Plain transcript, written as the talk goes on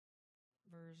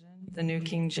Version, the New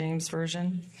King James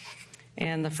Version.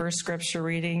 And the first scripture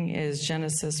reading is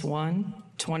Genesis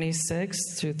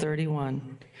 1:26 through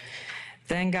 31.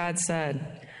 Then God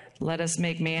said, "Let us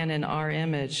make man in our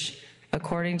image,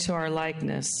 according to our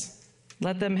likeness.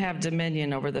 Let them have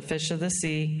dominion over the fish of the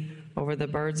sea, over the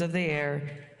birds of the air,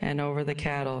 and over the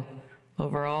cattle,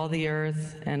 over all the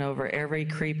earth, and over every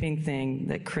creeping thing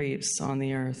that creeps on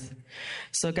the earth."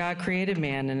 So God created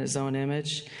man in his own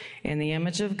image. In the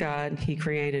image of God, he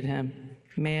created him.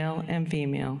 Male and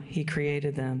female, he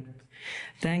created them.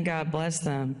 Then God blessed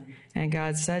them, and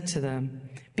God said to them,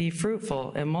 "Be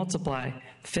fruitful and multiply,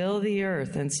 fill the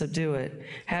earth and subdue it.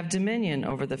 Have dominion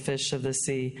over the fish of the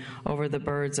sea, over the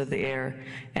birds of the air,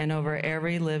 and over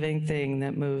every living thing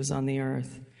that moves on the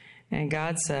earth." And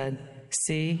God said,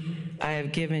 "See, I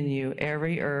have given you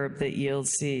every herb that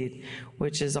yields seed,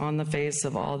 which is on the face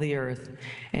of all the earth,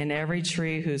 and every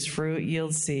tree whose fruit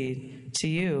yields seed. To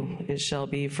you it shall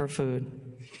be for food.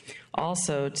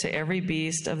 Also to every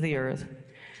beast of the earth,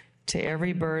 to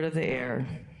every bird of the air,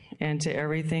 and to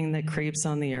everything that creeps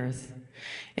on the earth,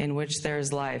 in which there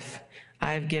is life,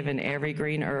 I have given every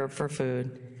green herb for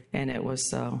food." And it was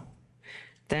so.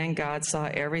 Then God saw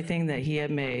everything that he had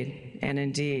made, and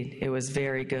indeed it was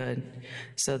very good.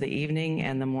 So the evening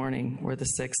and the morning were the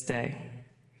sixth day.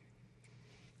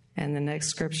 And the next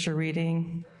scripture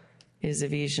reading is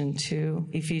Ephesians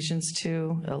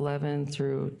 2:11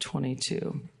 through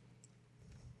 22.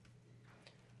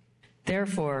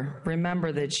 "Therefore,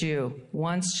 remember that you,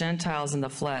 once Gentiles in the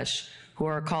flesh, who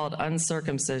are called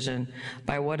uncircumcision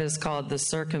by what is called the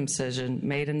circumcision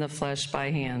made in the flesh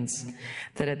by hands,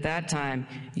 that at that time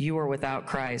you were without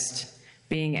Christ,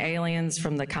 being aliens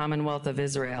from the commonwealth of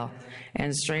Israel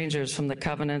and strangers from the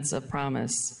covenants of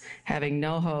promise, having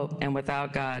no hope and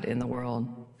without God in the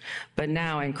world. But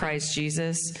now in Christ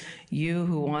Jesus, you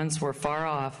who once were far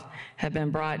off have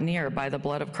been brought near by the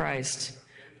blood of Christ.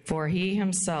 For he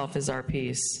himself is our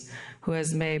peace, who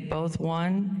has made both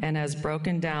one and has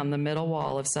broken down the middle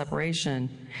wall of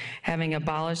separation, having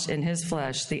abolished in his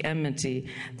flesh the enmity,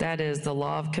 that is, the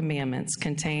law of commandments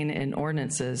contained in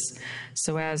ordinances,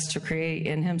 so as to create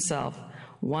in himself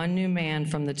one new man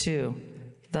from the two,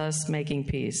 thus making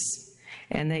peace,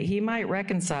 and that he might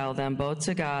reconcile them both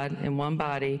to God in one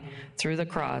body through the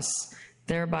cross,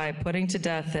 thereby putting to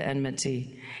death the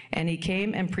enmity. And he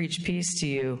came and preached peace to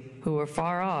you who were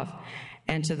far off,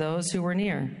 and to those who were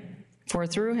near. For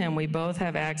through him we both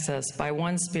have access by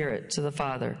one Spirit to the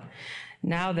Father.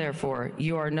 Now, therefore,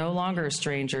 you are no longer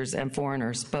strangers and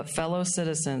foreigners, but fellow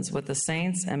citizens with the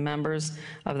saints and members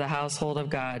of the household of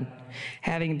God,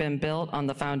 having been built on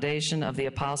the foundation of the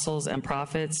apostles and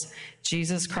prophets,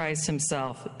 Jesus Christ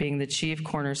himself being the chief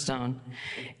cornerstone.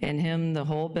 In him the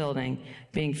whole building,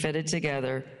 being fitted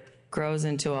together, grows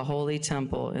into a holy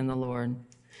temple in the Lord,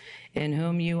 in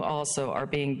whom you also are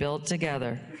being built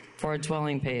together for a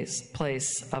dwelling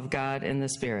place of God in the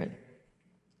Spirit."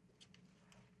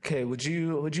 Okay, would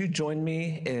you join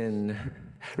me in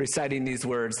reciting these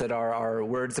words that are our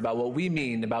words about what we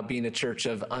mean about being a church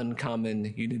of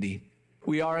uncommon unity?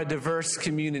 We are a diverse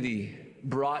community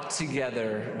brought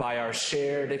together by our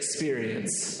shared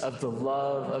experience of the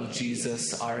love of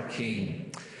Jesus, our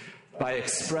King, by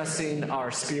expressing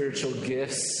our spiritual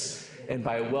gifts and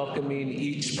by welcoming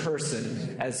each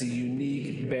person as a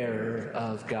unique bearer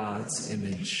of God's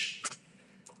image.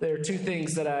 There are two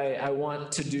things that I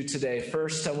want to do today.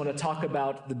 First, I want to talk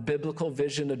about the biblical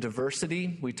vision of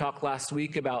diversity. We talked last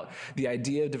week about the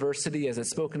idea of diversity as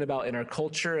it's spoken about in our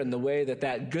culture and the way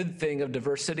that good thing of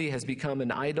diversity has become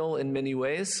an idol in many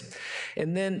ways.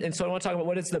 And so I want to talk about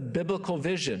what is the biblical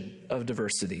vision of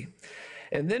diversity.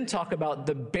 And then talk about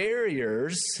the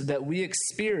barriers that we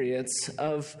experience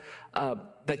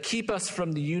that keep us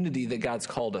from the unity that God's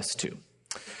called us to.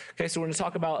 Okay, so we're going to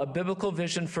talk about a biblical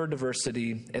vision for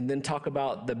diversity and then talk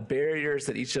about the barriers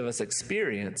that each of us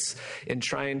experience in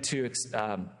trying to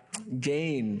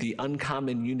gain the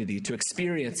uncommon unity, to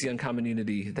experience the uncommon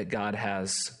unity that God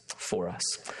has for us.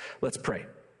 Let's pray.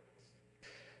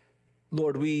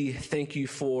 Lord, we thank you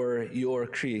for your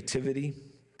creativity.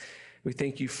 We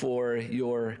thank you for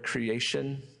your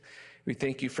creation. We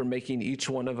thank you for making each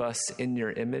one of us in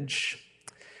your image.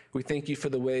 We thank you for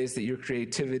the ways that your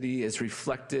creativity is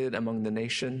reflected among the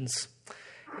nations.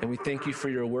 And we thank you for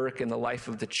your work in the life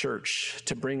of the church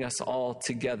to bring us all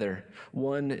together,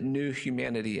 one new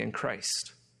humanity in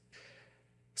Christ.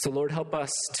 So Lord, help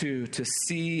us to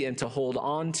see and to hold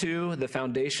on to the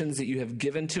foundations that you have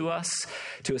given to us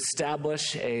to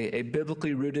establish a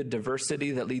biblically rooted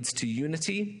diversity that leads to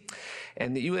unity,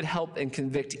 and that you would help and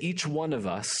convict each one of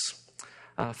us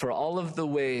for all of the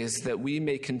ways that we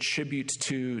may contribute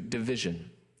to division,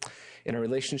 in our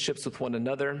relationships with one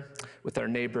another, with our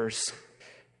neighbors.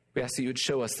 We ask that you would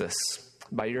show us this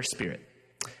by your Spirit.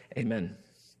 Amen.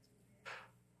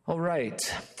 All right,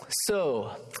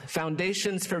 so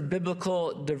foundations for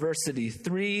biblical diversity.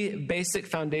 3 basic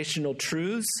foundational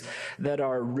truths that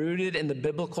are rooted in the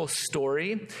biblical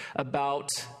story about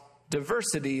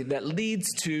diversity that leads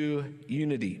to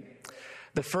unity.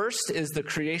 The first is the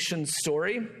creation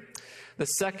story. The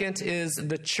second is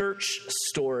the church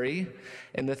story.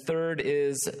 And the third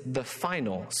is the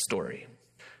final story.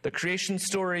 The creation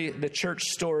story, the church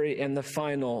story, and the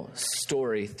final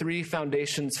story. 3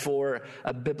 foundations for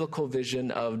a biblical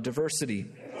vision of diversity.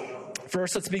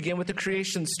 First, let's begin with the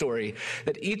creation story,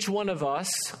 that each one of us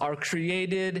are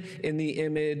created in the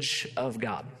image of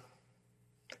God.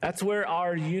 That's where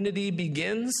our unity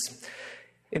begins,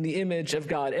 in the image of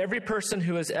God. Every person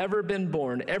who has ever been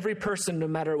born, every person, no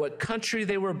matter what country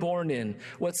they were born in,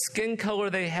 what skin color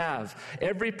they have,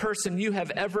 every person you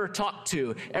have ever talked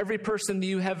to, every person that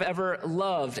you have ever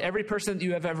loved, every person that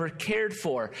you have ever cared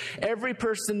for, every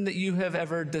person that you have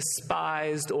ever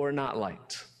despised or not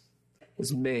liked,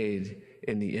 was made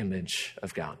in the image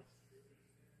of God.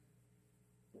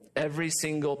 Every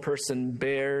single person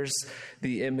bears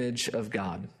the image of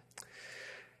God.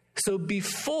 So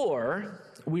before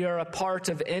we are a part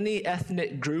of any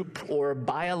ethnic group or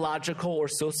biological or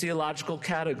sociological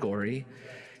category,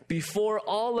 before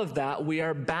all of that, we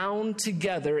are bound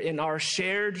together in our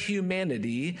shared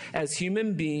humanity as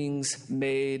human beings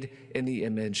made in the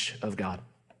image of God.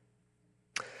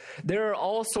 There are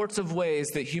all sorts of ways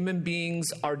that human beings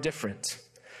are different.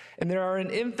 And there are an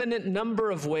infinite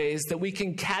number of ways that we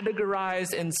can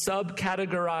categorize and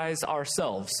subcategorize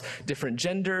ourselves. Different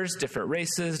genders, different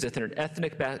races, different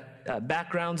ethnic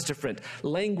backgrounds, different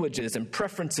languages and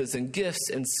preferences and gifts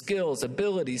and skills,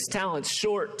 abilities, talents,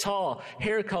 short, tall,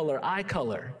 hair color, eye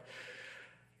color.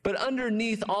 But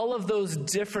underneath all of those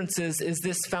differences is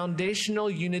this foundational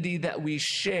unity that we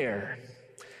share,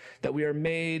 that we are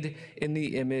made in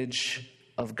the image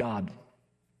of God.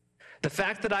 The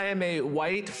fact that I am a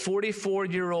white,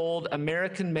 44-year-old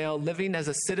American male living as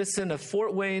a citizen of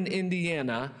Fort Wayne,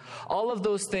 Indiana, all of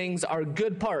those things are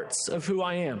good parts of who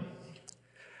I am.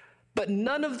 But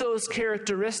none of those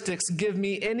characteristics give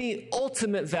me any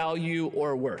ultimate value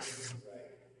or worth.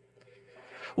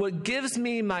 What gives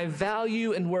me my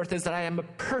value and worth is that I am a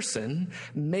person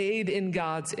made in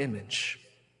God's image,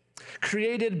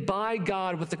 created by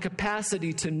God with the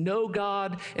capacity to know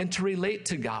God and to relate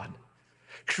to God.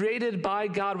 Created by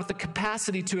God with the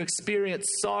capacity to experience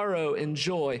sorrow and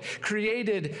joy.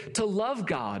 Created to love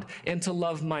God and to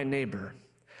love my neighbor.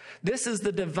 This is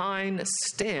the divine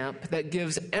stamp that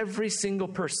gives every single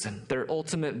person their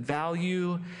ultimate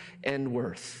value and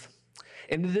worth.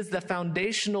 And it is the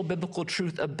foundational biblical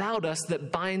truth about us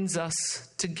that binds us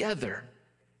together.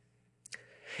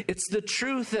 It's the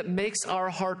truth that makes our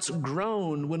hearts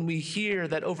groan when we hear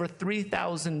that over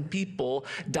 3,000 people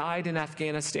died in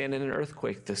Afghanistan in an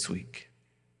earthquake this week.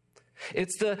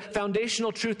 It's the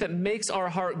foundational truth that makes our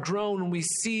heart groan when we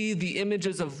see the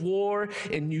images of war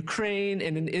in Ukraine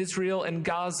and in Israel and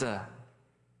Gaza.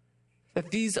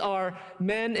 That these are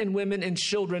men and women and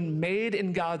children made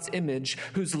in God's image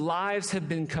whose lives have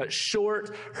been cut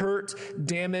short, hurt,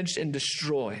 damaged, and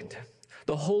destroyed.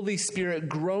 The Holy Spirit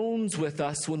groans with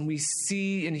us when we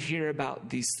see and hear about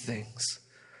these things.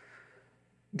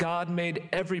 God made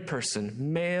every person,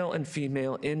 male and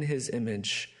female, in his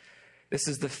image. This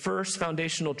is the first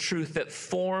foundational truth that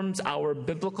forms our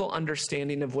biblical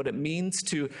understanding of what it means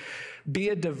to be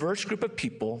a diverse group of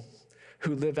people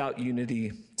who live out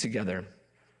unity together.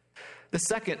 The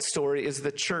second story is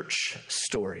the church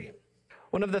story.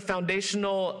 One of the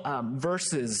foundational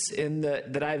verses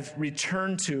that I've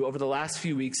returned to over the last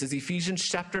few weeks is Ephesians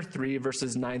chapter 3,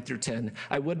 verses 9 through 10.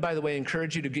 I would, by the way,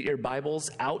 encourage you to get your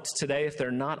Bibles out today if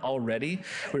they're not already.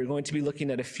 We're going to be looking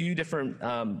at a few different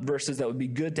verses that would be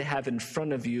good to have in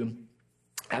front of you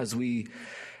as we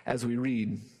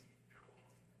read.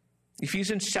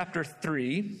 Ephesians chapter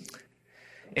 3,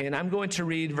 and I'm going to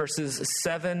read verses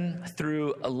 7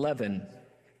 through 11.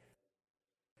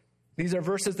 These are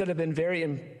verses that have been very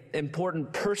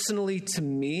important personally to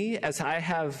me as I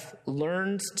have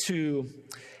learned to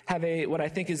have what I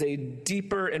think is a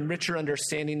deeper and richer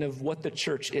understanding of what the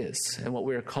church is and what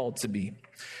we are called to be.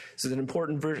 This is an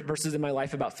important verses in my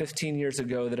life about 15 years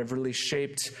ago that have really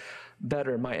shaped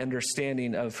better my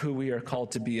understanding of who we are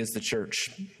called to be as the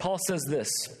church. Paul says this.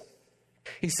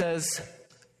 He says,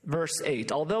 verse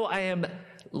 8, although I am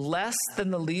less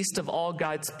than the least of all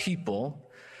God's people,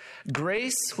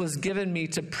 grace was given me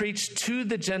to preach to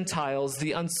the Gentiles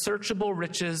the unsearchable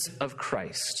riches of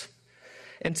Christ,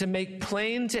 and to make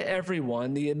plain to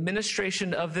everyone the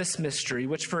administration of this mystery,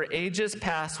 which for ages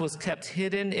past was kept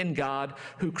hidden in God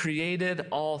who created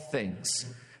all things.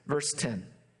 Verse 10.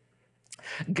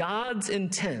 God's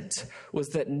intent was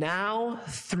that now,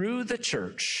 through the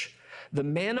church, the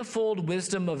manifold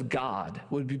wisdom of God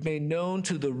would be made known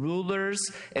to the rulers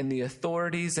and the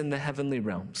authorities in the heavenly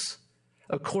realms,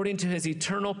 according to his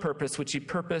eternal purpose, which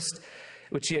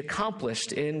he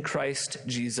accomplished in Christ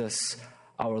Jesus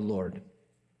our Lord.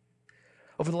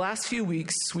 Over the last few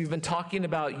weeks, we've been talking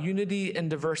about unity and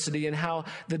diversity and how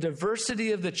the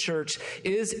diversity of the church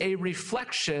is a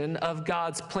reflection of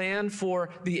God's plan for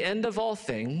the end of all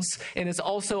things, and is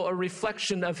also a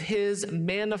reflection of his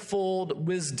manifold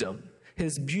wisdom,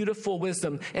 his beautiful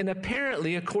wisdom. And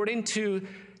apparently, according to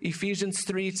Ephesians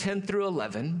 3:10 through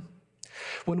 11,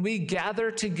 when we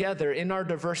gather together in our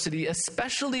diversity,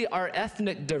 especially our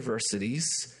ethnic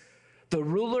diversities, the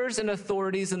rulers and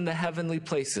authorities in the heavenly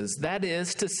places, that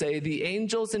is to say, the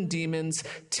angels and demons,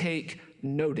 take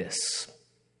notice.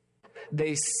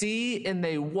 They see and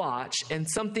they watch, and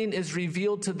something is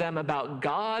revealed to them about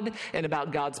God and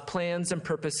about God's plans and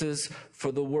purposes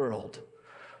for the world.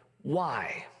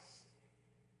 Why?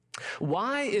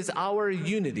 Why is our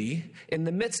unity in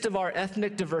the midst of our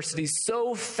ethnic diversity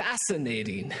so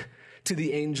fascinating to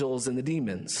the angels and the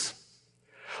demons?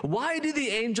 Why do the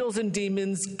angels and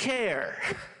demons care?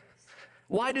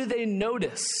 Why do they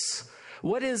notice?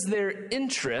 What is their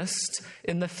interest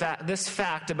in this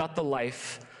fact about the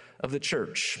life of the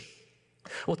church?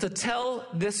 Well, to tell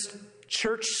this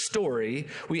church story,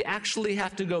 we actually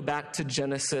have to go back to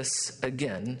Genesis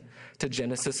again, to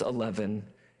Genesis 11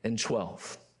 and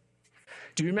 12.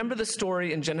 Do you remember the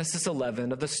story in Genesis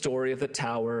 11 of the story of the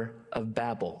Tower of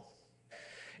Babel?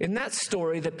 In that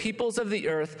story, the peoples of the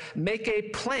earth make a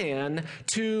plan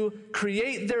to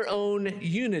create their own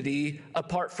unity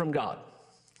apart from God.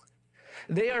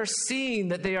 They are seeing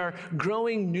that they are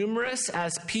growing numerous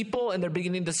as people, and they're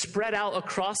beginning to spread out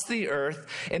across the earth,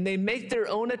 and they make their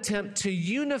own attempt to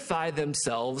unify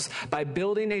themselves by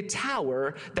building a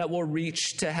tower that will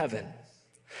reach to heaven.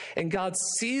 And God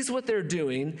sees what they're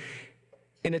doing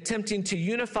in attempting to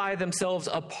unify themselves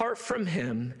apart from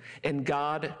him, and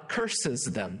God curses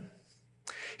them.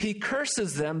 He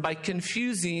curses them by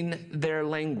confusing their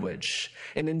language.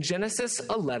 And in Genesis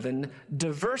 11,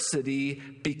 diversity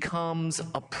becomes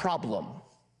a problem.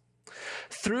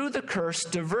 Through the curse,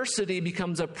 diversity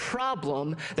becomes a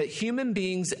problem that human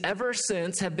beings ever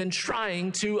since have been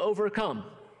trying to overcome.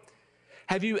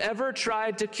 Have you ever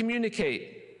tried to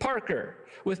communicate, Parker,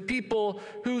 with people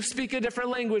who speak a different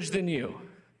language than you?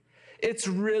 It's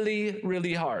really,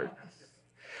 really hard.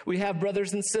 We have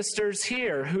brothers and sisters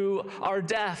here who are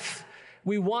deaf.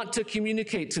 We want to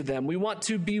communicate to them. We want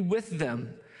to be with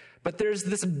them. But there's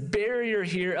this barrier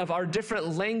here of our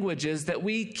different languages that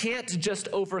we can't just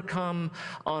overcome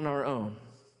on our own.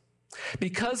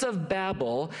 Because of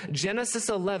Babel, Genesis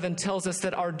 11 tells us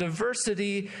that our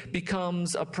diversity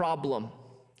becomes a problem.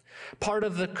 Part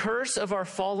of the curse of our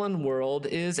fallen world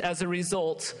is as a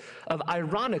result of,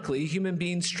 ironically, human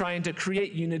beings trying to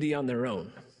create unity on their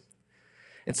own.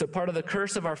 And so part of the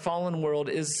curse of our fallen world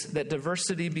is that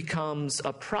diversity becomes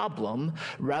a problem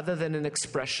rather than an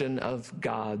expression of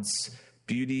God's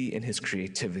beauty and his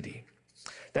creativity.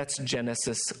 That's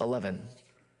Genesis 11.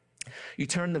 You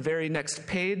turn the very next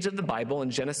page of the Bible in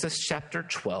Genesis chapter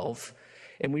 12,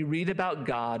 and we read about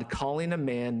God calling a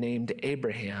man named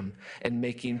Abraham and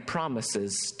making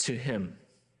promises to him.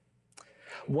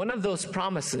 One of those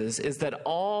promises is that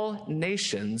all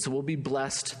nations will be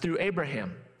blessed through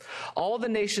Abraham. All the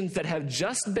nations that have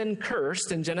just been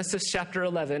cursed in Genesis chapter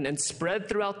 11 and spread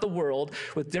throughout the world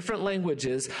with different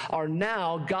languages are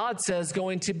now, God says,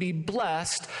 going to be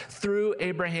blessed through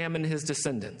Abraham and his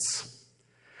descendants.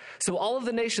 So all of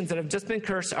the nations that have just been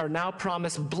cursed are now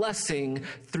promised blessing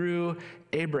through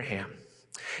Abraham.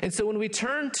 And so when we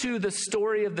turn to the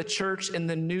story of the church in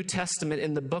the New Testament,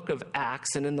 in the book of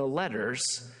Acts and in the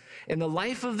letters, in the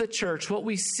life of the church, what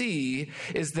we see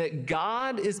is that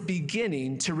God is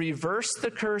beginning to reverse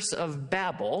the curse of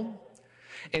Babel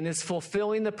and is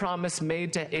fulfilling the promise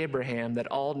made to Abraham that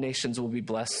all nations will be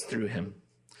blessed through him.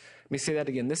 Let me say that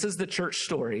again. This is the church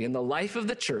story. In the life of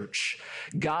the church,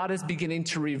 God is beginning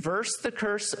to reverse the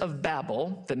curse of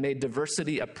Babel that made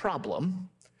diversity a problem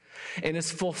and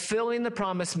is fulfilling the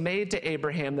promise made to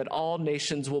Abraham that all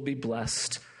nations will be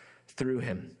blessed through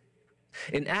him.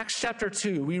 In Acts chapter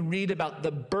 2, we read about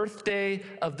the birthday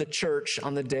of the church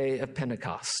on the day of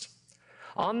Pentecost.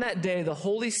 On that day, the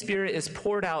Holy Spirit is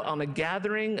poured out on a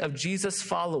gathering of Jesus'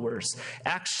 followers.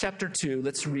 Acts chapter 2,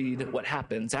 let's read what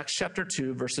happens. Acts chapter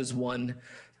 2, verses 1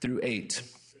 through 8.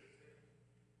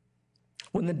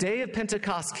 When the day of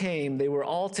Pentecost came, they were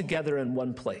all together in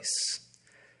one place.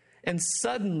 And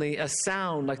suddenly a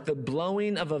sound like the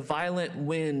blowing of a violent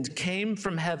wind came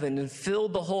from heaven and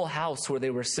filled the whole house where they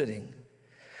were sitting.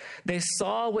 They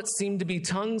saw what seemed to be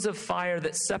tongues of fire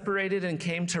that separated and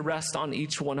came to rest on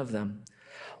each one of them.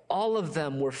 All of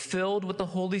them were filled with the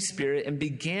Holy Spirit and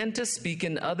began to speak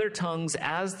in other tongues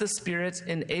as the Spirit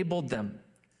enabled them.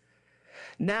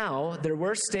 Now there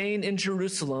were staying in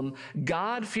Jerusalem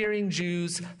God-fearing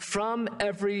Jews from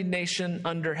every nation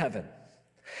under heaven.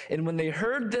 And when they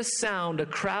heard this sound, a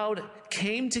crowd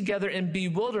came together in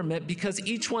bewilderment because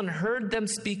each one heard them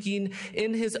speaking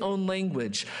in his own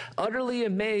language. Utterly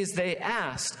amazed, they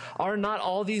asked, "Are not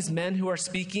all these men who are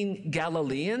speaking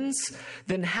Galileans?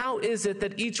 Then how is it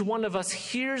that each one of us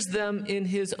hears them in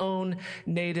his own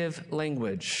native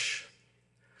language?"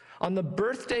 On the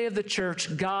birthday of the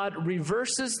church, God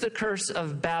reverses the curse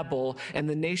of Babel, and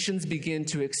the nations begin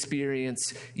to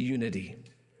experience unity.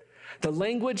 The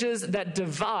languages that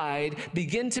divide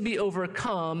begin to be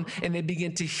overcome, and they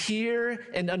begin to hear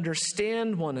and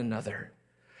understand one another.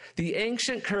 The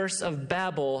ancient curse of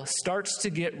Babel starts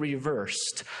to get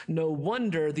reversed. No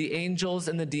wonder the angels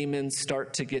and the demons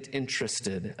start to get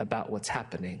interested about what's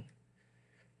happening.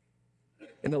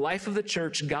 In the life of the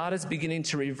church, God is beginning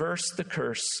to reverse the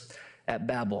curse at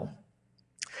Babel.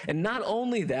 And not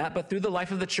only that, but through the life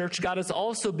of the church, God is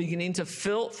also beginning to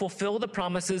fulfill the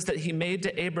promises that he made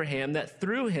to Abraham, that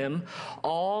through him,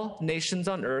 all nations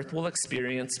on earth will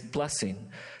experience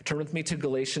blessing. Turn with me to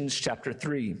Galatians chapter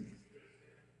 3.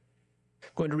 I'm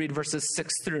going to read verses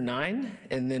 6 through 9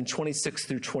 and then 26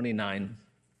 through 29.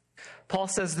 Paul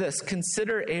says this,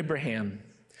 "Consider Abraham.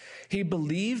 He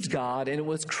believed God, and it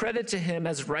was credited to him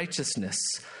as righteousness.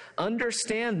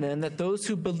 Understand then that those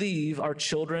who believe are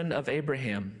children of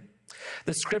Abraham.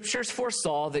 The scriptures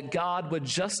foresaw that God would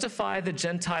justify the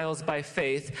Gentiles by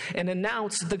faith and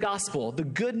announced the gospel, the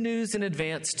good news in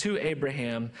advance to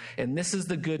Abraham. And this is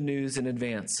the good news in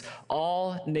advance.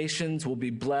 All nations will be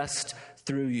blessed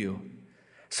through you.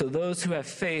 So those who have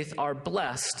faith are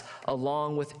blessed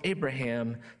along with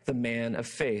Abraham, the man of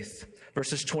faith."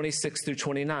 Verses 26 through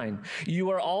 29.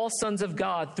 "You are all sons of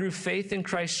God through faith in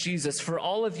Christ Jesus. For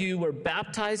all of you were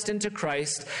baptized into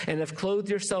Christ and have clothed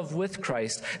yourself with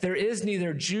Christ. There is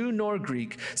neither Jew nor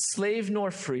Greek, slave nor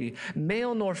free,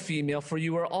 male nor female, for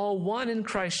you are all one in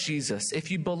Christ Jesus. If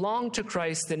you belong to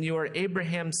Christ, then you are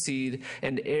Abraham's seed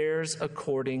and heirs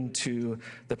according to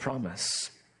the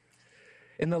promise."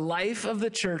 In the life of the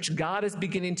church, God is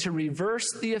beginning to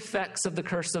reverse the effects of the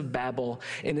curse of Babel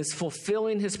and is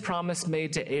fulfilling his promise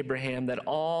made to Abraham that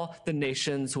all the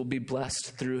nations will be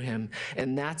blessed through him.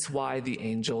 And that's why the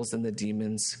angels and the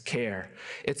demons care.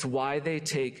 It's why they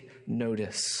take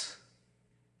notice.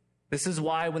 This is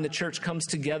why when the church comes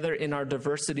together in our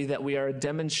diversity, that we are a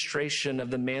demonstration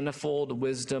of the manifold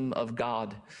wisdom of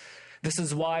God. This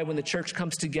is why when the church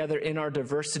comes together in our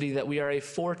diversity, that we are a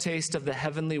foretaste of the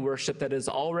heavenly worship that is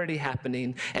already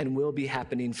happening and will be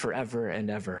happening forever and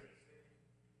ever.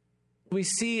 We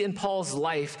see in Paul's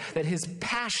life that his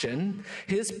passion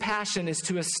is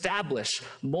to establish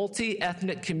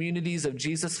multi-ethnic communities of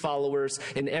Jesus followers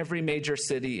in every major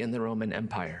city in the Roman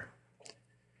Empire.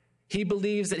 He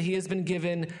believes that he has been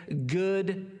given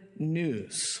good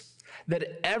news,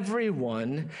 that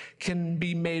everyone can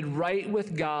be made right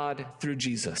with God through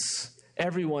Jesus.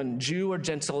 Everyone, Jew or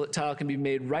Gentile, can be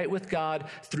made right with God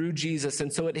through Jesus.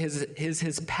 And so it is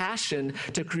his passion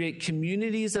to create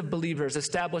communities of believers,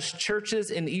 establish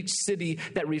churches in each city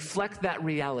that reflect that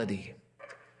reality.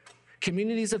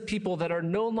 Communities of people that are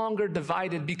no longer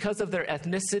divided because of their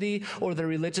ethnicity or their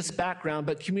religious background,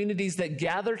 but communities that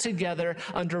gather together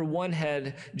under one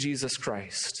head, Jesus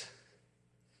Christ.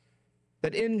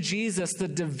 That in Jesus, the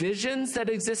divisions that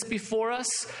exist before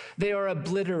us, they are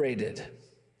obliterated.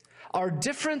 Our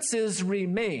differences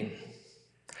remain,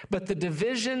 but the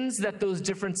divisions that those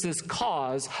differences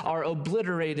cause are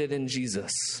obliterated in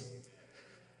Jesus.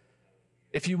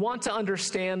 If you want to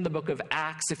understand the book of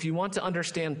Acts, if you want to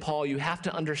understand Paul, you have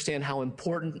to understand how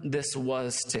important this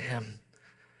was to him.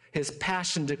 His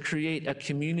passion to create a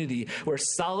community where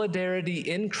solidarity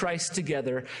in Christ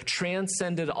together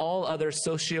transcended all other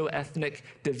socio-ethnic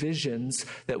divisions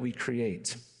that we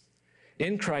create.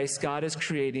 In Christ, God is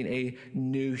creating a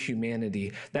new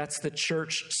humanity. That's the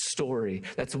church story.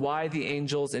 That's why the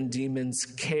angels and demons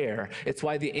care. It's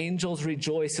why the angels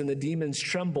rejoice and the demons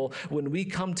tremble when we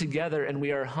come together and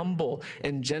we are humble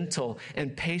and gentle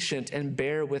and patient and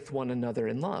bear with one another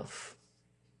in love.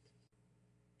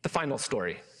 The final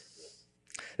story.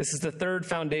 This is the third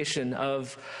foundation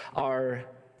of our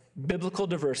biblical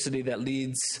diversity that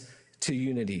leads to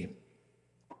unity.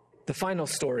 The final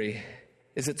story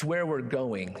is it's where we're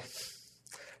going.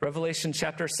 Revelation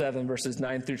chapter 7, verses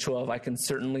 9 through 12, I can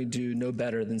certainly do no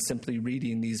better than simply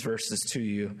reading these verses to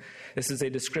you. This is a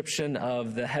description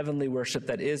of the heavenly worship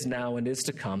that is now and is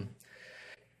to come.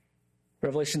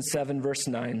 Revelation 7, verse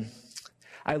 9.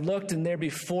 I looked, and there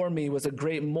before me was a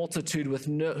great multitude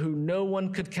who no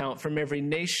one could count, from every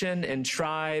nation and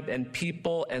tribe and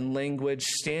people and language,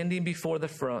 standing before the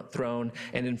throne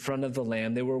and in front of the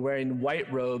Lamb. They were wearing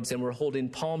white robes and were holding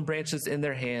palm branches in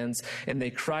their hands, and they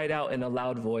cried out in a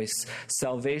loud voice,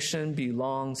 "Salvation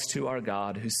belongs to our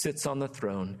God who sits on the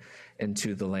throne and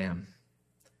to the Lamb."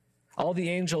 All the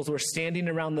angels were standing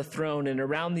around the throne and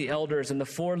around the elders and the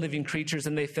four living creatures,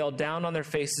 and they fell down on their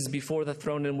faces before the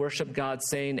throne and worshiped God,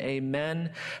 saying,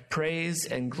 Amen. Praise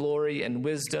and glory and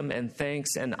wisdom and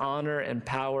thanks and honor and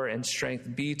power and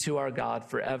strength be to our God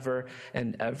forever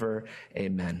and ever.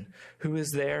 Amen. Who is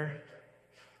there?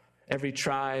 Every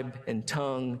tribe and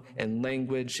tongue and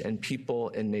language and people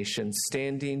and nation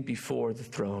standing before the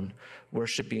throne,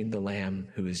 worshiping the Lamb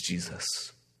who is Jesus.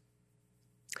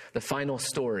 The final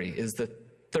story is the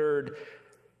third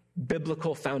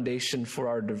biblical foundation for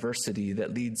our diversity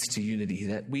that leads to unity,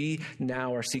 that we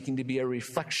now are seeking to be a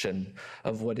reflection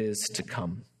of what is to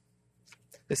come.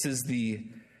 This is the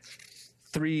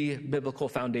three biblical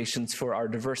foundations for our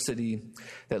diversity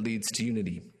that leads to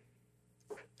unity.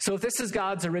 So if this is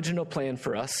God's original plan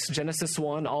for us, Genesis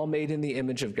 1, all made in the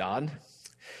image of God,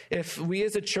 if we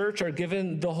as a church are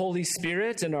given the Holy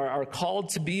Spirit and are called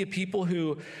to be a people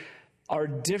who are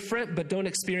different but don't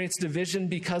experience division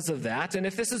because of that, and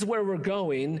if this is where we're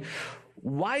going,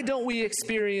 why don't we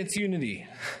experience unity?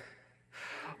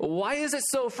 Why is it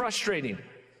so frustrating?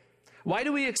 Why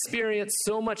do we experience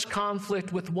so much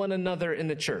conflict with one another in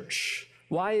the church?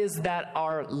 Why is that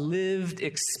our lived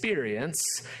experience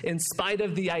in spite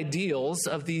of the ideals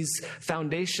of these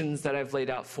foundations that I've laid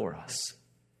out for us?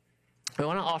 I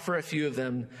want to offer a few of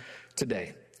them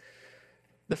today.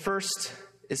 The first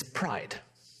is pride.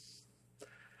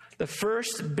 The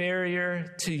first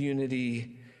barrier to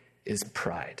unity is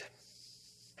pride.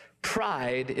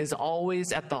 Pride is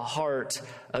always at the heart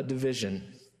of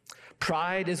division.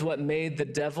 Pride is what made the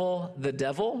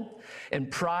devil, and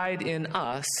pride in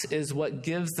us is what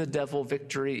gives the devil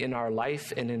victory in our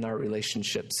life and in our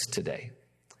relationships today.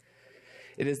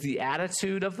 It is the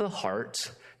attitude of the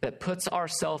heart that puts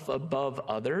ourselves above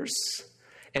others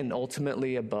and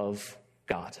ultimately above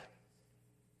God.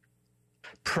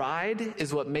 Pride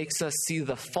is what makes us see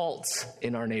the faults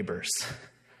in our neighbors.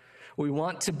 We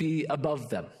want to be above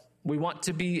them. We want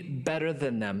to be better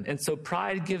than them. And so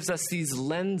pride gives us these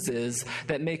lenses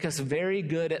that make us very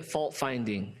good at fault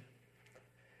finding,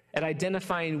 at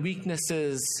identifying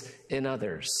weaknesses in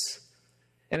others.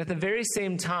 And at the very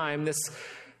same time, this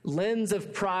lens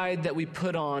of pride that we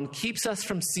put on keeps us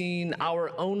from seeing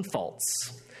our own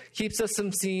faults, keeps us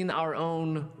from seeing our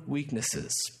own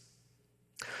weaknesses.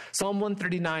 Psalm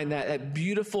 139, that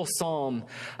beautiful psalm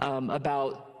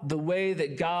about the way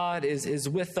that God is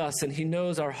with us and he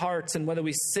knows our hearts, and whether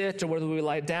we sit or whether we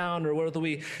lie down or whether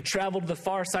we travel to the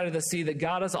far side of the sea, that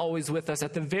God is always with us.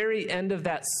 At the very end of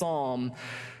that psalm,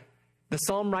 the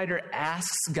psalm writer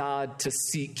asks God to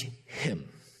seek him.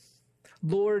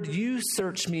 Lord, you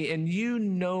search me and you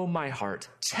know my heart.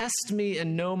 Test me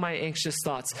and know my anxious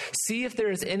thoughts. See if there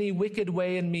is any wicked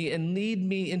way in me and lead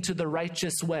me into the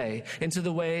righteous way, into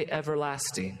the way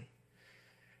everlasting.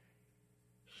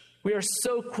 We are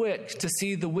so quick to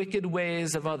see the wicked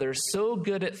ways of others, so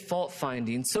good at fault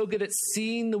finding, so good at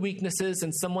seeing the weaknesses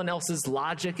in someone else's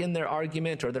logic in their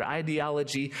argument or their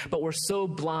ideology, but we're so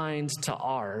blind to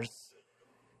ours.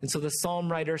 And so the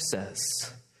psalm writer says,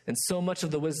 and so much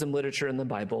of the wisdom literature in the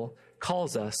Bible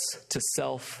calls us to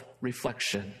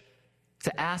self-reflection,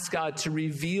 to ask God to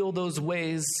reveal those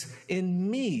ways in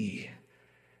me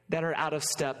that are out of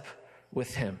step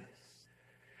with him.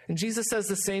 And Jesus says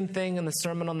the same thing in the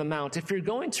Sermon on the Mount. If you're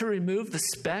going to remove the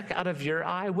speck out of your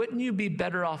eye, wouldn't you be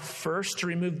better off first to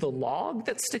remove the log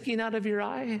that's sticking out of your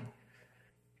eye?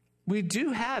 We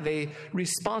do have a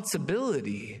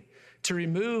responsibility to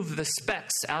remove the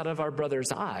specks out of our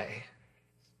brother's eye.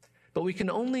 But we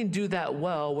can only do that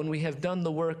well when we have done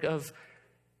the work of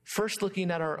first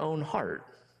looking at our own heart,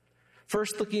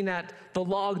 first looking at the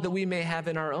log that we may have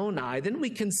in our own eye. Then we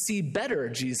can see better,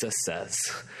 Jesus says,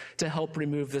 to help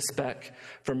remove the speck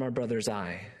from our brother's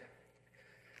eye.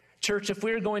 Church, if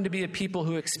we're going to be a people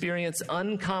who experience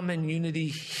uncommon unity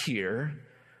here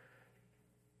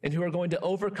and who are going to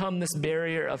overcome this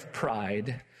barrier of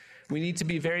pride, we need to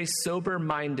be very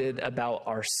sober-minded about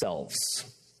ourselves,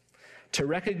 to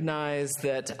recognize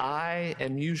that I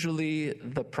am usually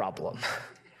the problem.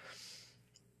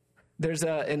 There's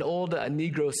an old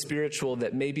Negro spiritual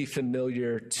that may be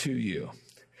familiar to you.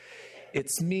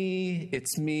 It's me,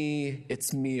 it's me,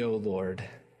 it's me, O Lord,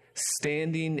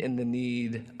 standing in the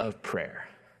need of prayer.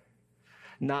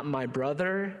 Not my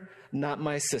brother, not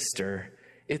my sister.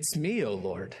 It's me, O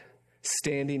Lord,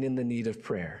 standing in the need of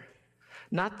prayer.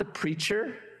 Not the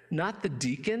preacher, not the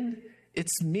deacon.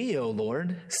 It's me, O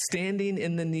Lord, standing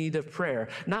in the need of prayer.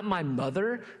 Not my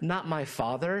mother, not my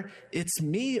father. It's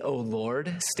me, O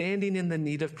Lord, standing in the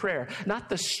need of prayer. Not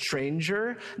the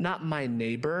stranger, not my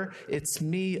neighbor. It's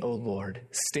me, O Lord,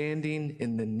 standing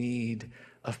in the need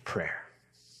of prayer.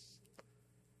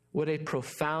 What a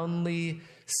profoundly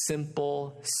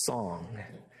simple song.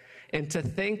 And to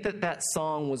think that that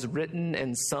song was written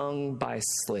and sung by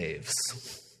slaves,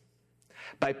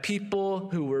 by people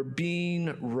who were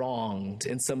being wronged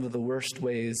in some of the worst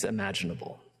ways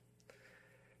imaginable,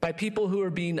 by people who were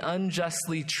being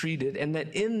unjustly treated, and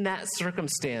that in that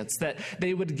circumstance that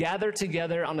they would gather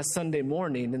together on a Sunday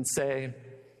morning and say,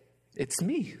 it's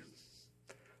me.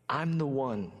 I'm the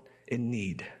one in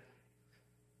need.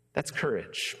 That's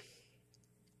courage.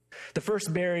 The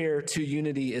first barrier to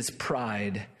unity is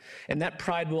pride, and that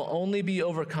pride will only be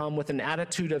overcome with an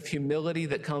attitude of humility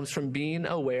that comes from being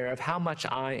aware of how much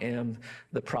I am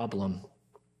the problem.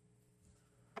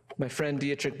 My friend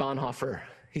Dietrich Bonhoeffer,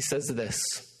 he says this: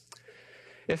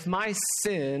 if my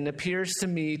sin appears to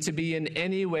me to be in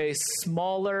any way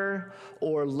smaller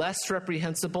or less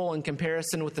reprehensible in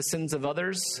comparison with the sins of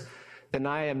others, then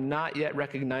I am not yet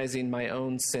recognizing my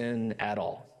own sin at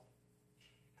all.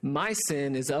 My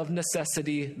sin is of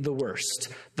necessity the worst,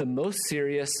 the most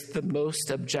serious, the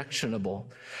most objectionable.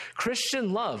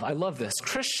 Christian love, I love this,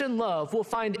 Christian love will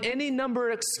find any number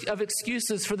of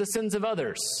excuses for the sins of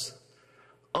others.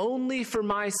 Only for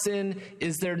my sin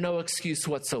is there no excuse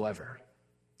whatsoever.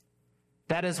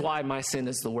 That is why my sin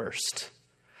is the worst.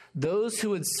 Those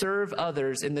who would serve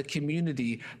others in the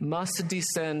community must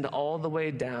descend all the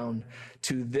way down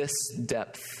to this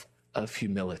depth of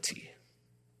humility.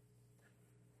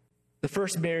 The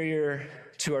first barrier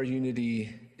to our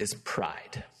unity is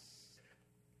pride.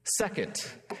 Second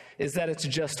is that it's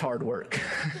just hard work.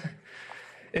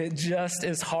 It just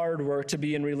is hard work to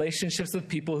be in relationships with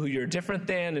people who you're different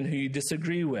than and who you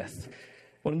disagree with.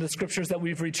 One of the scriptures that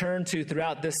we've returned to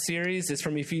throughout this series is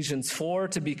from Ephesians 4,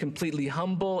 to be completely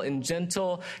humble and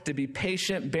gentle, to be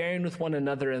patient, bearing with one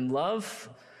another in love.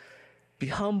 Be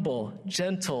humble,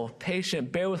 gentle,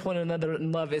 patient, bear with one another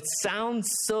in love. It sounds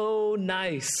so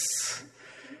nice.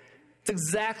 It's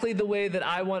exactly the way that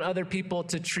I want other people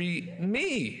to treat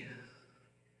me.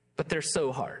 But they're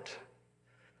so hard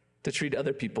to treat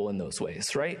other people in those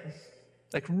ways, right?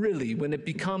 Like really, when it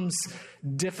becomes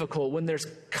difficult, when there's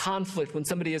conflict, when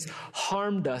somebody has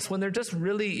harmed us, when they're just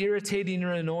really irritating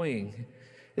or annoying,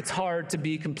 it's hard to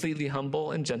be completely humble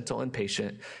and gentle and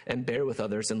patient and bear with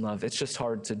others in love. It's just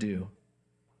hard to do.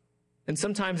 And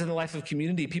sometimes in the life of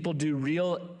community, people do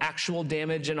real, actual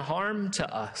damage and harm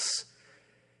to us.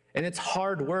 And it's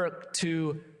hard work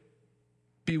to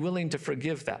be willing to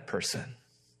forgive that person.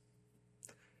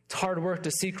 It's hard work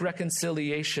to seek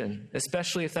reconciliation,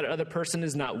 especially if that other person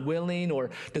is not willing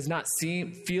or does not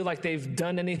feel like they've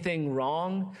done anything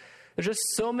wrong. There's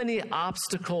just so many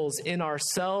obstacles in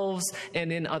ourselves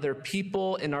and in other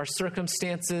people, in our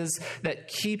circumstances, that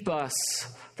keep us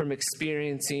from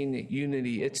experiencing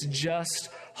unity. It's just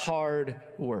hard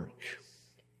work.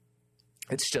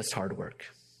 It's just hard work.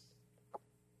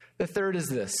 The third is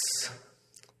this: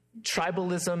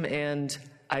 tribalism and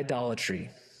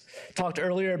idolatry. Talked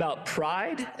earlier about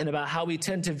pride and about how we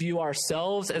tend to view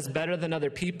ourselves as better than other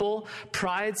people.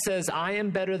 Pride says, I am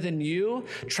better than you.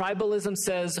 Tribalism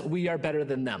says, we are better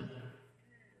than them.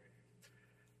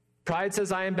 Pride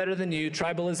says, I am better than you.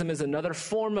 Tribalism is another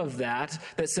form of that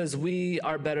says we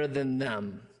are better than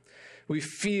them. We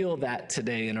feel that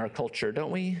today in our culture,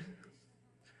 don't we?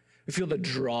 We feel the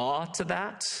draw to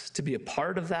that, to be a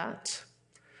part of that.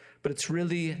 But it's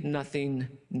really nothing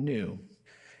new.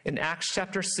 In Acts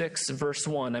chapter 6, verse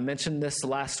 1, I mentioned this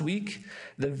last week,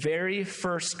 the very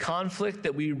first conflict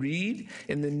that we read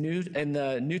in the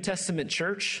New Testament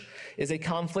church is a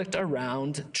conflict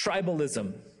around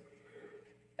tribalism.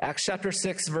 Acts chapter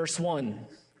 6, verse 1.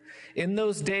 In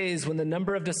those days when the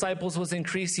number of disciples was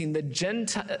increasing,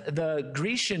 the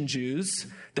Grecian Jews,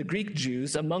 the Greek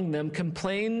Jews among them,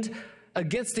 complained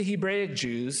against the Hebraic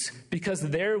Jews because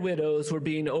their widows were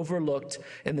being overlooked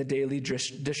in the daily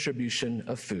distribution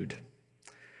of food.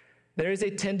 There is a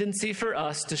tendency for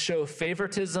us to show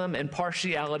favoritism and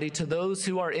partiality to those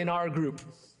who are in our group,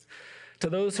 to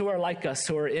those who are like us,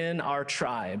 who are in our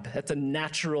tribe. That's a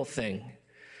natural thing.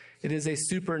 It is a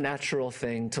supernatural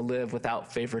thing to live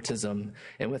without favoritism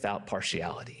and without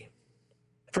partiality.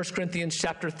 1 Corinthians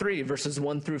chapter 3, verses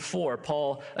 1 through 4,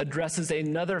 Paul addresses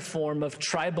another form of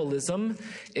tribalism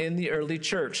in the early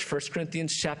church. 1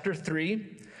 Corinthians chapter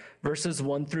 3, verses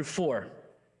 1 through 4.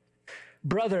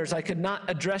 Brothers, I could not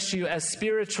address you as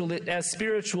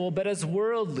spiritual, but as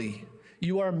worldly.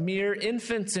 You are mere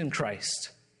infants in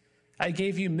Christ. I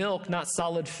gave you milk, not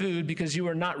solid food, because you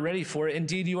were not ready for it.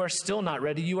 Indeed, you are still not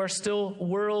ready. You are still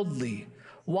worldly.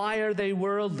 Why are they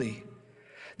worldly?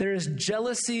 There is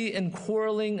jealousy and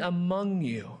quarreling among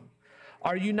you.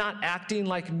 Are you not acting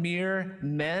like mere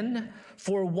men?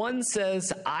 For one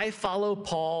says, I follow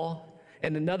Paul,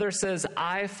 and another says,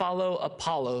 I follow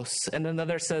Apollos, and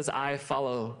another says, I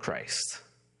follow Christ.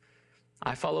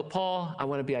 I follow Paul, I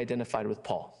want to be identified with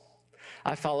Paul.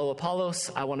 I follow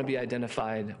Apollos, I want to be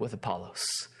identified with Apollos.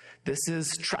 This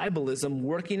is tribalism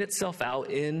working itself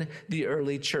out in the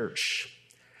early church.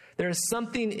 There is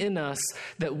something in us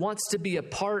that wants to be a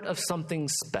part of something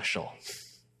special,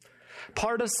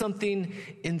 part of something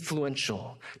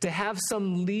influential, to have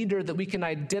some leader that we can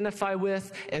identify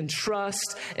with and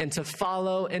trust and to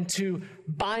follow and to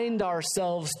bind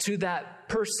ourselves to that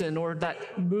person or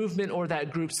that movement or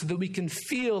that group so that we can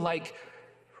feel like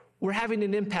we're having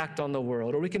an impact on the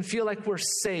world, or we can feel like we're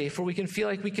safe, or we can feel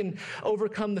like we can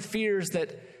overcome the fears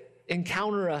that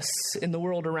encounter us in the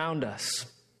world around us.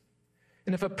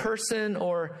 And if a person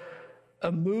or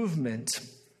a movement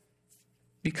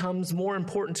becomes more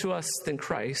important to us than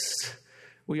Christ,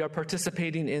 we are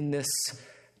participating in this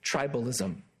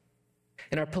tribalism.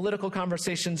 And our political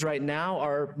conversations right now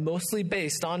are mostly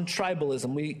based on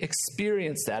tribalism. We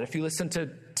experience that. If you listen to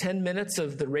 10 minutes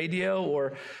of the radio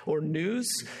or news,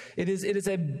 it is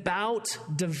about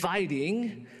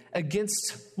dividing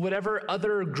against whatever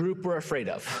other group we're afraid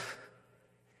of.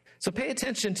 So pay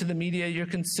attention to the media you're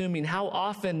consuming. How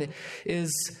often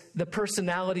is the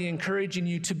personality encouraging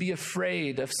you to be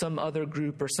afraid of some other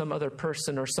group or some other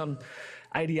person or some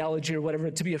ideology or whatever,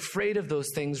 to be afraid of those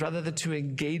things rather than to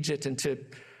engage it and to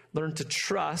learn to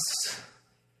trust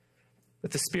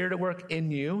that the Spirit at work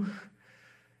in you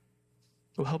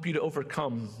will help you to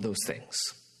overcome those things.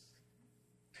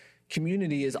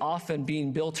 Community is often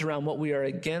being built around what we are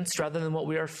against rather than what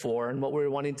we are for, and what we're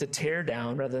wanting to tear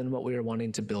down rather than what we are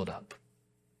wanting to build up.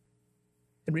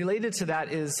 And related to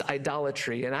that is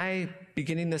idolatry. And I,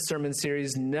 beginning this sermon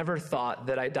series, never thought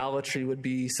that idolatry would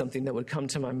be something that would come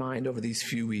to my mind over these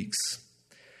few weeks.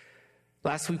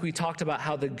 Last week, we talked about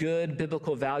how the good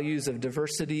biblical values of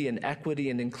diversity and equity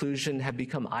and inclusion have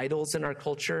become idols in our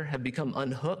culture, have become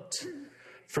unhooked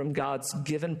from God's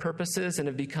given purposes, and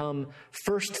have become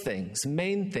first things,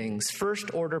 main things,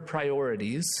 first order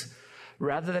priorities,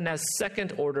 rather than as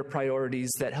second order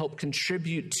priorities that help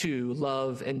contribute to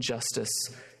love and justice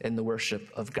in the worship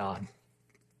of God.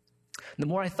 The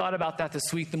more I thought about that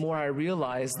this week, the more I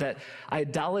realized that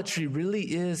idolatry really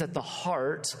is at the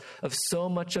heart of so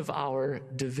much of our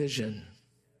division.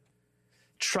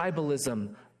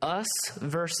 Tribalism, us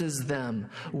versus them,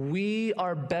 we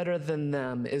are better than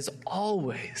them, is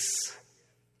always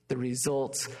the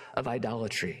result of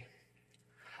idolatry,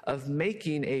 of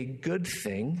making a good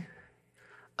thing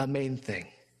a main thing.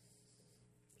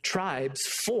 Tribes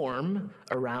form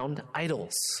around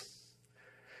idols.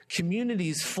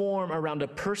 Communities form around a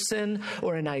person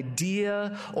or an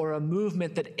idea or a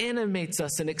movement that animates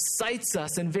us and excites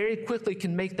us and very quickly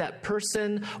can make that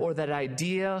person or that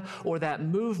idea or that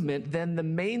movement then the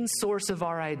main source of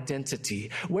our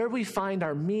identity, where we find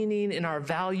our meaning and our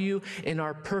value and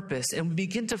our purpose. And we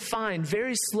begin to find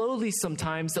very slowly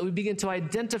sometimes that we begin to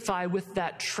identify with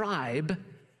that tribe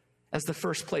as the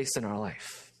first place in our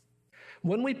life.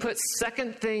 When we put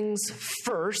second things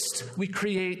first, we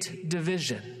create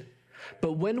division.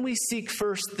 But when we seek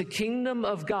first the kingdom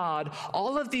of God,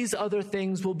 all of these other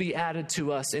things will be added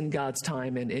to us in God's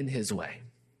time and in His way.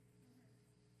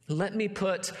 Let me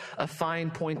put a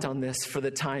fine point on this for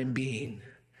the time being.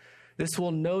 This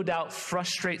will no doubt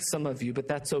frustrate some of you, but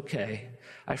that's okay.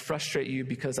 I frustrate you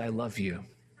because I love you.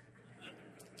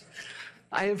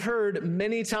 I have heard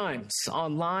many times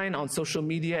online, on social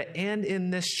media, and in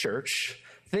this church,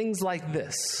 things like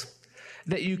this,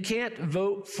 that you can't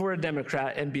vote for a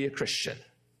Democrat and be a Christian.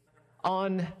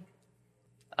 On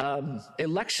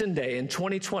election day in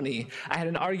 2020, I had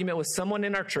an argument with someone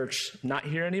in our church, not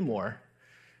here anymore,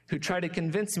 who tried to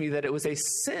convince me that it was a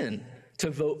sin to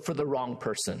vote for the wrong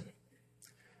person.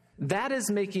 That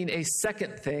is making a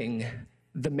second thing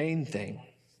the main thing.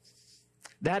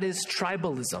 That is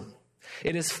tribalism.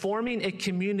 It is forming a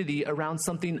community around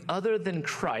something other than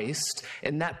Christ,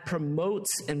 and that promotes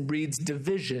and breeds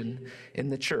division in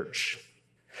the church.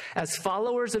 As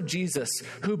followers of Jesus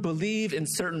who believe in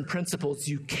certain principles,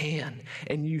 you can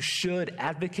and you should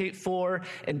advocate for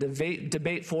and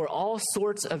debate for all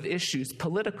sorts of issues,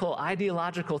 political,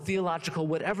 ideological, theological,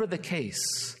 whatever the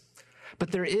case.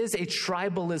 But there is a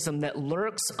tribalism that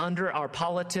lurks under our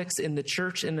politics in the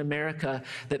church in America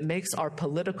that makes our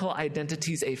political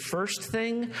identities a first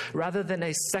thing rather than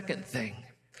a second thing,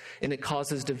 and it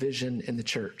causes division in the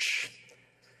church.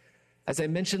 As I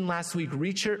mentioned last week,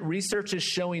 research is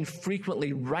showing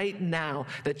frequently right now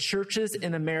that churches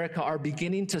in America are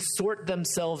beginning to sort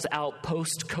themselves out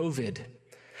post-COVID.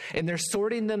 And they're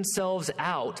sorting themselves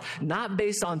out not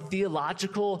based on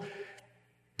theological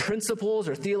principles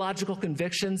or theological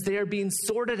convictions. They are being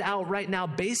sorted out right now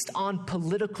based on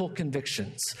political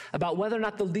convictions about whether or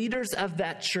not the leaders of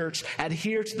that church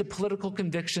adhere to the political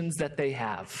convictions that they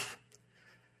have.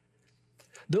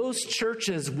 Those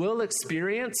churches will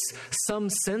experience some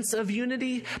sense of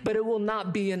unity, but it will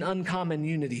not be an uncommon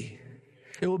unity.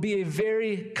 It will be a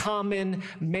very common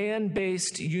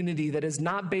man-based unity that is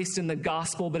not based in the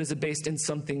gospel, but is based in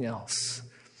something else.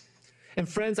 And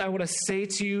friends, I want to say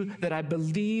to you that I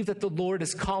believe that the Lord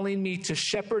is calling me to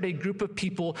shepherd a group of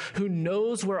people who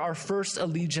knows where our first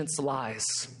allegiance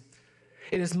lies.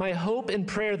 It is my hope and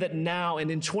prayer that now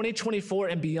and in 2024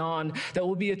 and beyond, that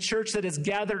we'll be a church that is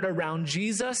gathered around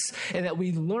Jesus and that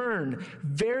we learn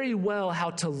very well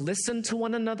how to listen to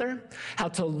one another, how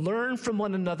to learn from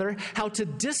one another, how to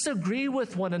disagree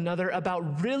with one another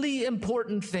about really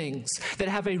important things that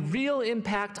have a real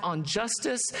impact on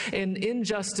justice and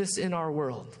injustice in our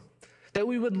world. That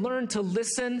we would learn to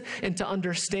listen and to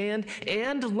understand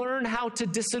and learn how to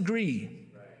disagree,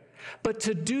 but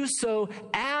to do so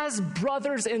as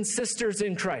brothers and sisters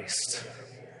in Christ.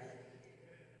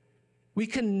 We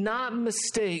cannot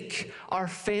mistake our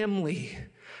family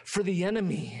for the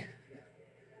enemy.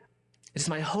 It's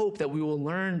my hope that we will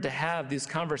learn to have these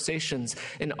conversations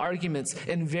and arguments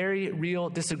and very real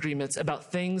disagreements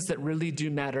about things that really do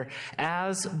matter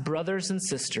as brothers and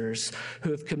sisters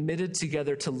who have committed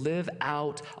together to live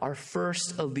out our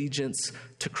first allegiance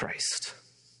to Christ.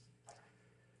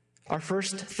 Our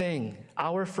first thing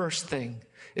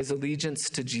is allegiance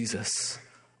to Jesus.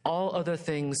 All other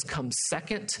things come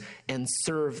second and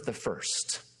serve the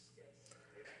first.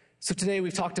 So today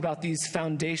we've talked about these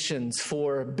foundations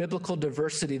for biblical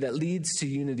diversity that leads to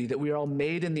unity, that we are all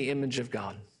made in the image of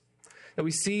God. That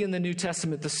we see in the New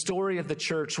Testament the story of the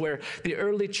church where the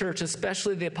early church,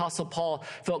 especially the Apostle Paul,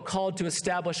 felt called to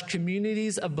establish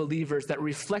communities of believers that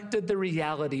reflected the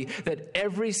reality that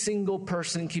every single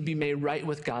person can be made right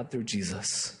with God through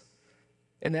Jesus.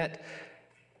 And that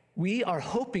we are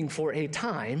hoping for a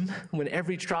time when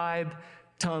every tribe,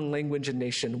 tongue, language, and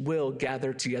nation will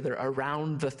gather together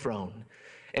around the throne.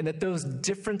 And that those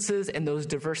differences and those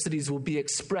diversities will be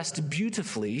expressed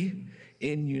beautifully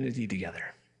in unity together.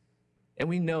 And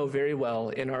we know very well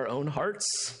in our own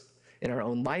hearts, in our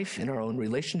own life, in our own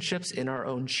relationships, in our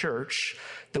own church,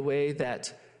 the way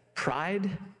that pride,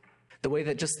 the way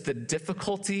that just the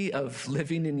difficulty of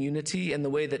living in unity, and the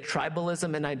way that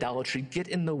tribalism and idolatry get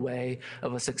in the way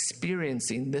of us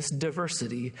experiencing this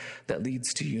diversity that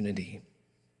leads to unity.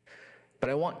 But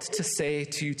I want to say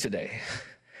to you today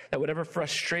that whatever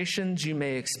frustrations you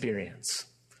may experience,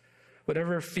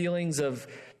 whatever feelings of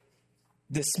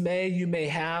dismay you may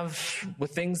have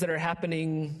with things that are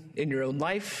happening in your own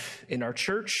life, in our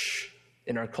church,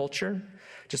 in our culture,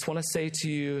 just want to say to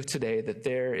you today that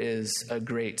there is a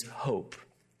great hope.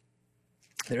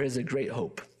 There is a great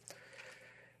hope.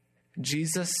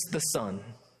 Jesus the Son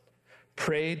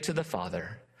prayed to the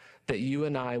Father that you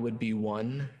and I would be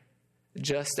one,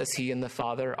 just as he and the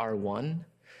Father are one,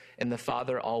 and the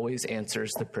Father always answers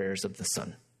the prayers of the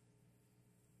Son.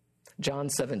 John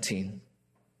 17.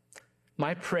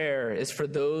 My prayer is for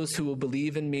those who will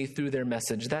believe in me through their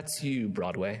message. That's you,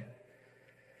 Broadway.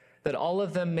 That all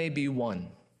of them may be one.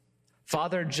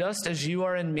 Father, just as you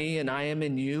are in me and I am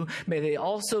in you, may they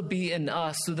also be in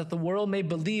us, so that the world may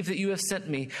believe that you have sent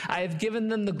me. I have given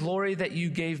them the glory that you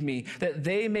gave me, that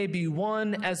they may be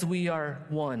one as we are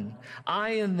one.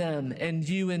 I in them and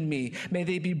you in me. May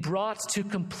they be brought to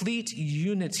complete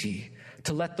unity,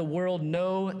 to let the world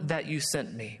know that you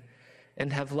sent me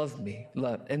and have loved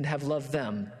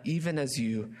them, even as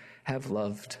you have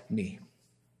loved me.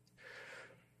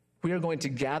 We are going to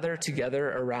gather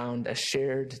together around a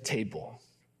shared table.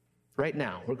 Right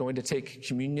now, we're going to take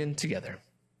communion together.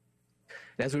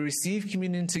 And as we receive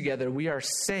communion together, we are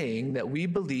saying that we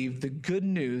believe the good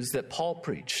news that Paul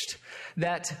preached,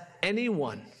 that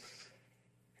anyone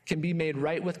can be made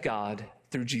right with God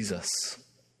through Jesus.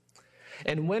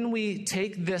 And when we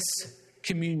take this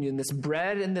communion, this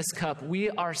bread and this cup, we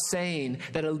are saying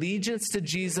that allegiance to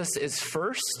Jesus is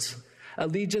first,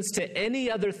 allegiance to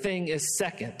any other thing is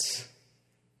second.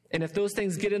 And if those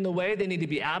things get in the way, they need to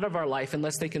be out of our life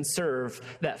unless they can serve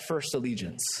that first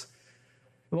allegiance.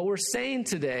 And what we're saying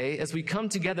today as we come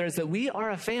together is that we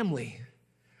are a family,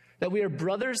 that we are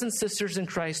brothers and sisters in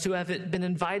Christ who have been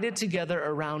invited together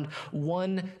around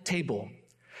one table,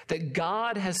 that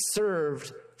God has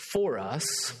served for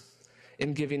us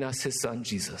in giving us his son,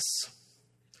 Jesus.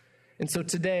 And so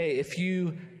today, if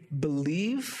you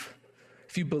believe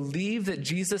that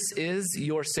Jesus is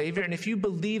your Savior, and if you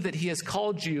believe that he has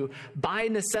called you by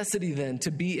necessity then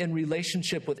to be in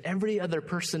relationship with every other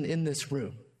person in this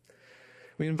room,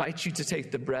 we invite you to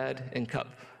take the bread and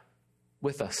cup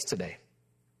with us today.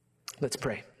 Let's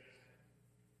pray.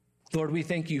 Lord, we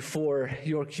thank you for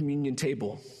your communion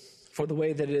table, for the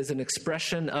way that it is an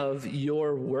expression of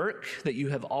your work that you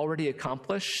have already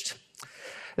accomplished,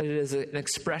 that it is an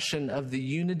expression of the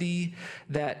unity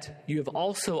that you have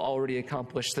also already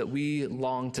accomplished that we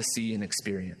long to see and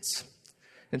experience.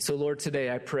 And so, Lord,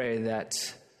 today I pray that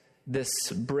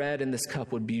this bread and this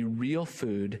cup would be real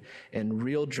food and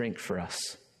real drink for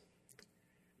us,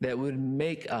 that would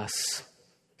make us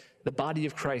the body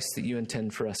of Christ that you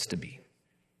intend for us to be.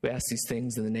 We ask these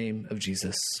things in the name of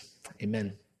Jesus.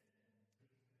 Amen.